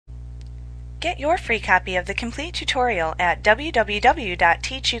Get your free copy of the complete tutorial at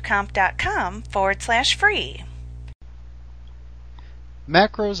www.teachucomp.com/free.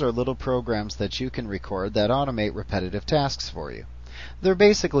 Macros are little programs that you can record that automate repetitive tasks for you. They're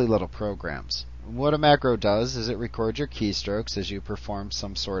basically little programs. What a macro does is it records your keystrokes as you perform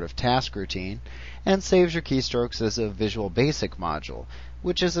some sort of task routine and saves your keystrokes as a Visual Basic module,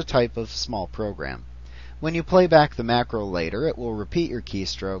 which is a type of small program. When you play back the macro later, it will repeat your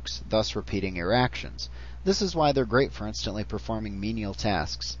keystrokes, thus repeating your actions. This is why they're great for instantly performing menial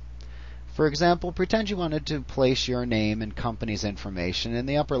tasks. For example, pretend you wanted to place your name and company's information in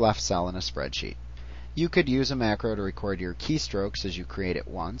the upper left cell in a spreadsheet. You could use a macro to record your keystrokes as you create it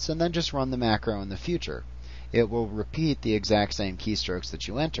once, and then just run the macro in the future. It will repeat the exact same keystrokes that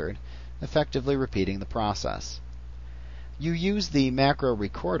you entered, effectively repeating the process. You use the macro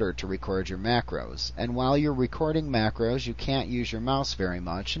recorder to record your macros, and while you're recording macros, you can't use your mouse very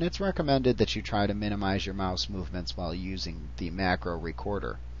much, and it's recommended that you try to minimize your mouse movements while using the macro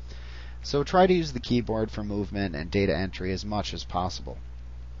recorder. So try to use the keyboard for movement and data entry as much as possible.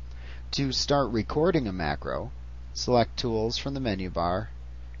 To start recording a macro, select Tools from the menu bar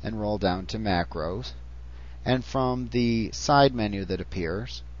and roll down to Macros, and from the side menu that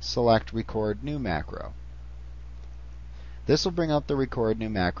appears, select Record New Macro. This will bring up the Record New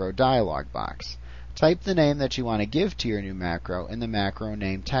Macro dialog box. Type the name that you want to give to your new macro in the macro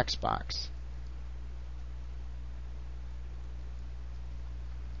name text box.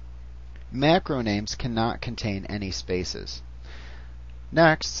 Macro names cannot contain any spaces.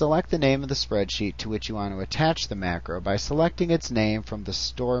 Next, select the name of the spreadsheet to which you want to attach the macro by selecting its name from the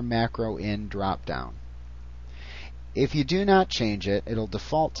Store Macro In drop-down. If you do not change it, it'll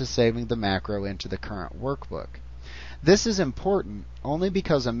default to saving the macro into the current workbook. This is important only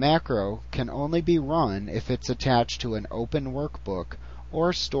because a macro can only be run if it's attached to an open workbook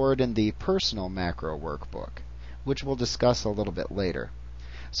or stored in the Personal Macro workbook, which we'll discuss a little bit later.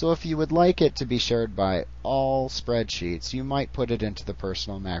 So if you would like it to be shared by all spreadsheets, you might put it into the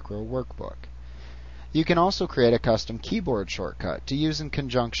Personal Macro workbook. You can also create a custom keyboard shortcut to use in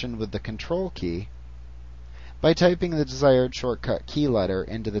conjunction with the Control key by typing the desired shortcut key letter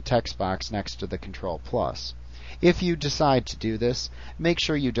into the text box next to the Control plus. If you decide to do this, make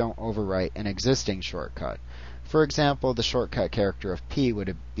sure you don't overwrite an existing shortcut. For example, the shortcut character of P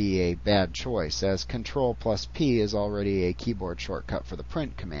would be a bad choice, as Control plus P is already a keyboard shortcut for the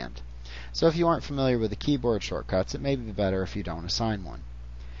print command. So if you aren't familiar with the keyboard shortcuts, it may be better if you don't assign one.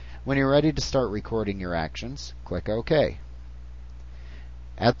 When you're ready to start recording your actions, click OK.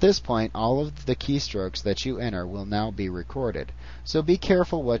 At this point, all of the keystrokes that you enter will now be recorded. So be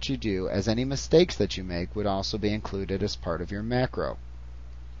careful what you do, as any mistakes that you make would also be included as part of your macro.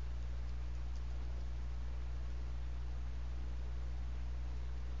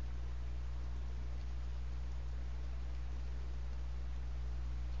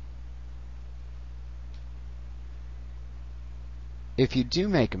 If you do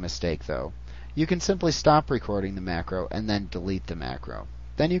make a mistake, though, you can simply stop recording the macro and then delete the macro.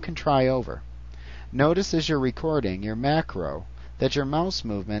 Then you can try over. Notice as you're recording your macro that your mouse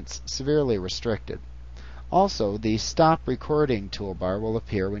movement's severely restricted. Also, the Stop Recording toolbar will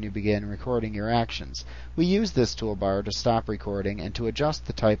appear when you begin recording your actions. We use this toolbar to stop recording and to adjust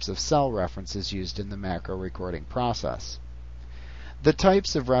the types of cell references used in the macro recording process. The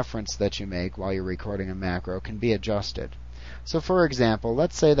types of reference that you make while you're recording a macro can be adjusted. So for example,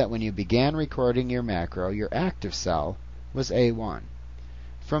 let's say that when you began recording your macro, your active cell was A1.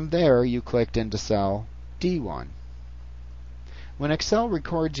 From there, you clicked into cell D1. When Excel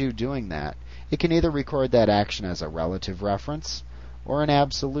records you doing that, it can either record that action as a relative reference or an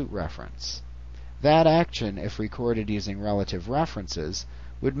absolute reference. That action, if recorded using relative references,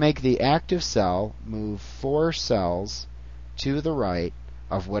 would make the active cell move 4 cells to the right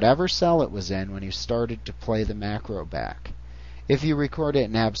of whatever cell it was in when you started to play the macro back. If you record it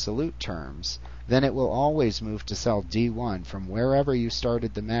in absolute terms, then it will always move to cell D1 from wherever you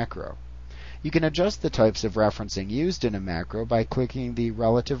started the macro. You can adjust the types of referencing used in a macro by clicking the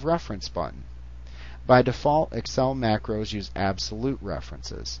Relative Reference button. By default, Excel macros use absolute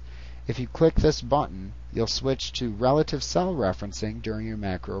references. If you click this button, you'll switch to relative cell referencing during your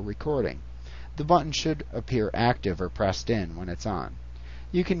macro recording. The button should appear active or pressed in when it's on.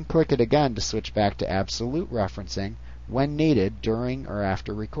 You can click it again to switch back to absolute referencing when needed during or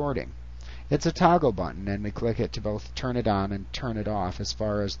after recording. It's a toggle button, and we click it to both turn it on and turn it off as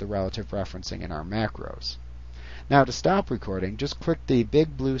far as the relative referencing in our macros. Now to stop recording, just click the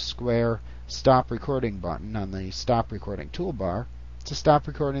big blue square Stop Recording button on the Stop Recording toolbar to stop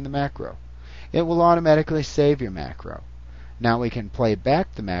recording the macro. It will automatically save your macro. Now we can play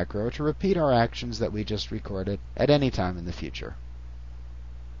back the macro to repeat our actions that we just recorded at any time in the future.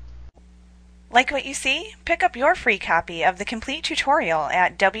 Like what you see? Pick up your free copy of the complete tutorial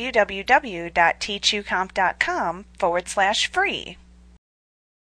at www.teachucomp.com/free.